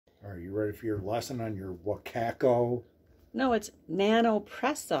Are you ready for your lesson on your Wacaco? No, it's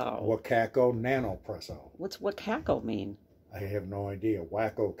Nanoespresso. Wacaco Nanopresso. What's Wacaco mean? I have no idea.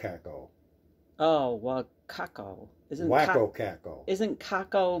 Wacaco. Oh, Wacaco. Wacaco. Isn't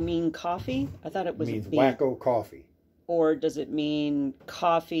caco mean coffee? I thought it was means wacko coffee. Or does it mean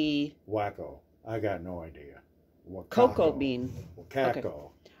coffee? Wacko. I got no idea. Wacaco. Cocoa bean. Wacaco. Okay.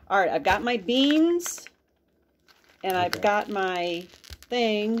 All right, I've got my beans, and I've got my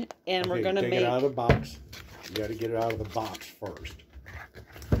thing, and we're gonna take it out of the box. You got to get it out of the box first.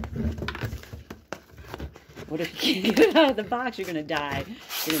 What if you can't get it out of the box? You're gonna die.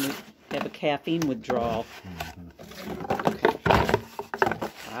 You're gonna have a caffeine withdrawal. Okay.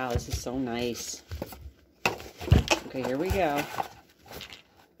 Wow, this is so nice. Okay, here we go.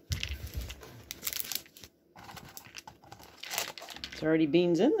 There's already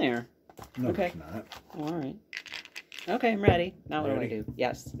beans in there. No, okay. It's not. Oh, all right. Okay, I'm ready. Now what do I do?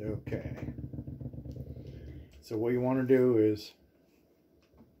 Yes. Okay. So what you want to do is...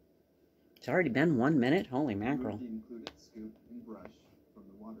 It's already been 1 minute? Holy mackerel.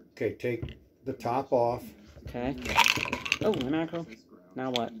 Okay, take the top off. Okay. Oh, mackerel.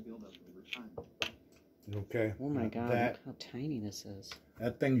 Now what? Okay. Oh my God, look how tiny this is.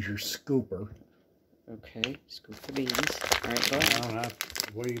 That thing's your scooper. Okay, scoop the beans. All right, go ahead. No,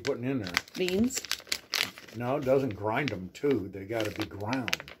 what are you putting in there? Beans. No, it doesn't grind them too. They got to be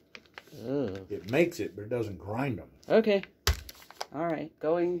ground. Ugh. It makes it, but it doesn't grind them. Okay. All right,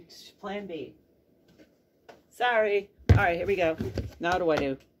 going to plan B. Sorry. All right, here we go. Now what do I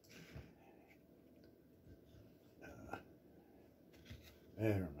do? I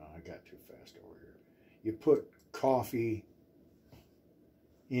don't know. I got too fast over here. You put coffee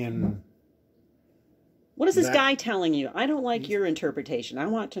in... What is this guy telling you? I don't like your interpretation. I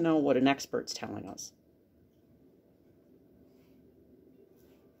want to know what an expert's telling us.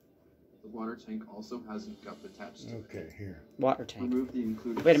 The water tank also has a cup attached to it. Okay, here. Water tank. Remove the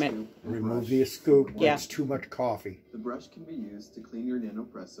included Wait a minute. Remove the scoop. Yeah. It's too much coffee. The brush can be used to clean your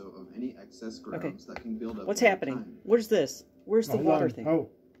Nanoespresso of any excess grounds that can build up. What's over happening? time. Where's this? Where's the water thing? Oh,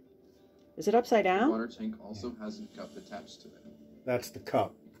 Is it upside The down? water tank also has a cup attached to it. that's the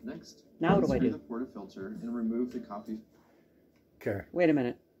cup. Next, Now what do I unscrew do? the portafilter and remove the coffee. Okay. Wait a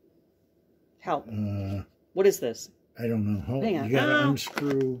minute. Help. I What is this? don't know. Hang on. You got to No.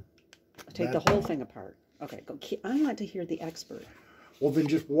 unscrew. Take the whole thing apart. Okay, go. I want to hear the expert. Well, then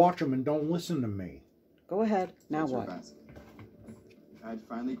just watch them and don't listen to me. Go ahead. Now filter what? basket. Add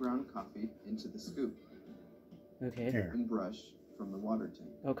finely ground coffee into the scoop Okay. Here. and brush from the water tank.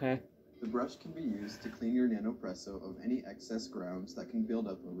 Okay. The brush can be used to clean your Nanoespresso of any excess grounds that can build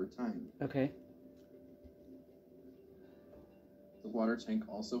up over time. Okay. The water tank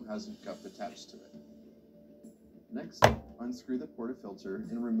also has a cup attached to it. Next, unscrew the portafilter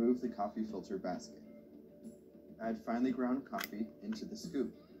and remove the coffee filter basket. Add finely ground coffee into the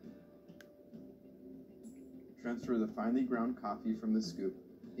scoop. Transfer the finely ground coffee from the scoop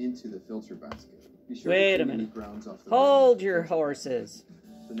into the filter basket. Be sure Wait to a clean any minute. grounds off the Hold rim. your horses.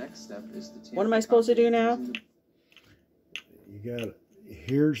 The next step is to tamp What am the I supposed to coffee do now? using the You got it.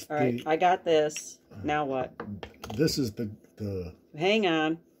 Here's All right, I got this. Now what? This is the. Hang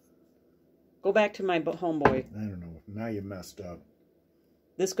on. Go back to my homeboy. I don't know. Now you messed up.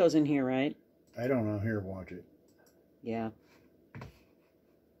 This goes in here, right? I don't know. Here, watch it. Yeah.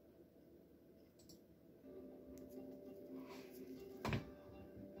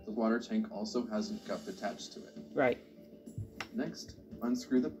 The water tank also has a cup attached to it. Right. Next,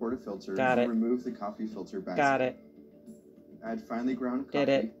 unscrew the portafilter Got and it. remove the coffee filter basket. Got it. Add finely ground Did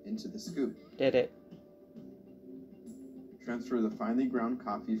coffee it. into the scoop. Did it. Transfer the finely ground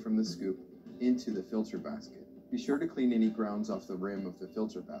coffee from the scoop into the filter basket. Be sure to clean any grounds off the rim of the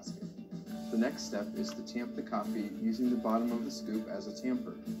filter basket. The next step is to tamp the coffee using the bottom of the scoop as a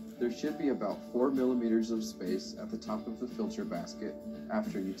tamper. There should be about 4 millimeters of space at the top of the filter basket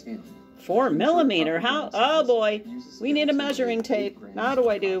after you tamp. 4 millimeter? How? Oh boy. We need a measuring tape. Now what do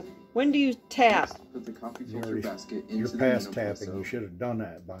I do? When do you tap? Next, put the coffee filter basket into You're the past Nanoespresso. tapping. You should have done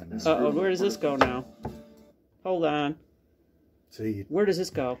that by now. Uh-oh, where does this go now? Hold on. See, Where does this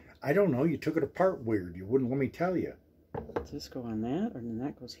go? I don't know. You took it apart weird. You wouldn't let me tell you. Does this go on that? Or then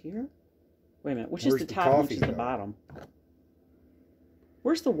that goes here? Wait a minute. Which Where's is the the top and which coffee is the go? bottom?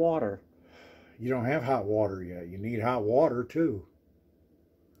 Where's the water? You don't have hot water yet. You need hot water, too.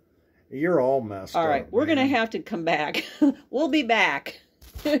 You're all messed up. All right, we're going to man. have to come back. We'll be back.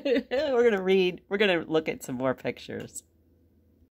 We're going to read. We're going to look at some more pictures.